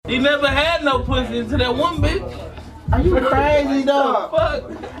He never had no pussy until that one bitch. Are you crazy, dog? Fuck.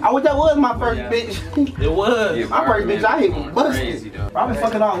 I wish that was my first bitch. It was. Yeah, my first bitch, I hit was busted. Bro, I been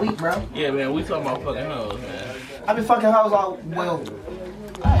fucking all week, bro. Yeah, man, we talking about fucking hoes, man. I been fucking hoes all, well,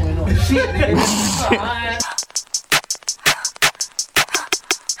 I ain't even know shit, nigga.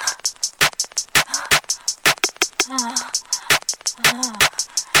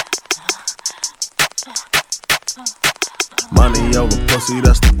 Money over pussy,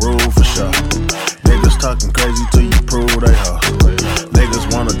 that's the rule for sure. Niggas talking crazy till you prove they hoe.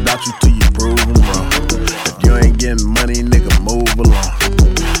 Niggas wanna doubt you till you prove them wrong. If you ain't getting money, nigga, move along.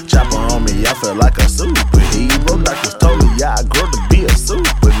 Chopper on me, I feel like a superhero. Doctors told me I grew to be a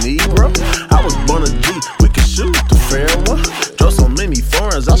super Negro. I was born a G, we can shoot the fair one. Drove so many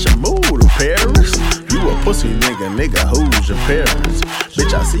foreigns, I should move to Paris. You a pussy nigga, who's your parents?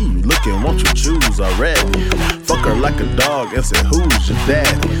 Bitch, I see you looking, won't you choose already? Fuck her like a dog and say, who's your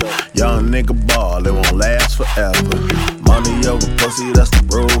daddy? Young nigga ball, it won't last forever. Money over pussy, that's the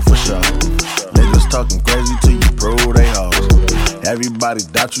rule for sure. Niggas talking crazy till you prove they hoes. Everybody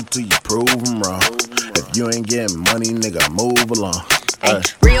doubt you till you prove them wrong. If you ain't getting money, nigga, move along. Ay,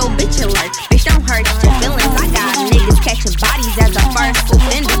 real bitch alert, bitch don't hurt your feelings. I got niggas catching bodies as a first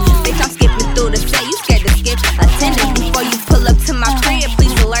offender. Bitch, I'm skipping through the set, you scared to skip attendance. Before you pull up to my crib,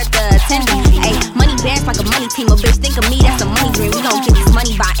 please alert the attendant. Ay, money bands like a money team, a bitch think of me, that's a money dream. We gon' get this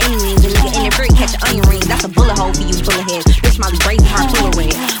money by any means. A nigga in the free catch an onion ring, that's a bullet hole for you bullet heads. Bitch, Molly Brazy, heart full of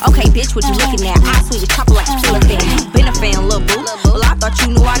red. Okay, bitch, what you looking at? I sweet as chopper like a killer fan. You been a fan, lil' boo. Well, I thought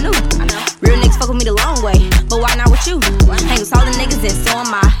you knew I knew. Real niggas fuck with me the long way, but why not with you? Hang with all the niggas and so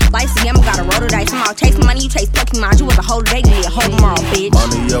am I. Life's a game, I gotta roll the dice. I'm out chasing money, you chase Pokemon. You was a whole day, you a whole tomorrow, bitch.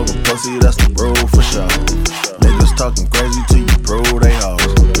 Money over pussy, that's the rule for sure. Niggas talking crazy till you prove they hoes.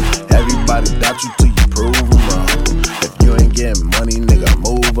 Everybody doubt you till you prove them wrong. If you ain't getting money, nigga,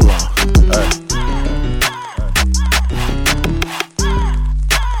 move along.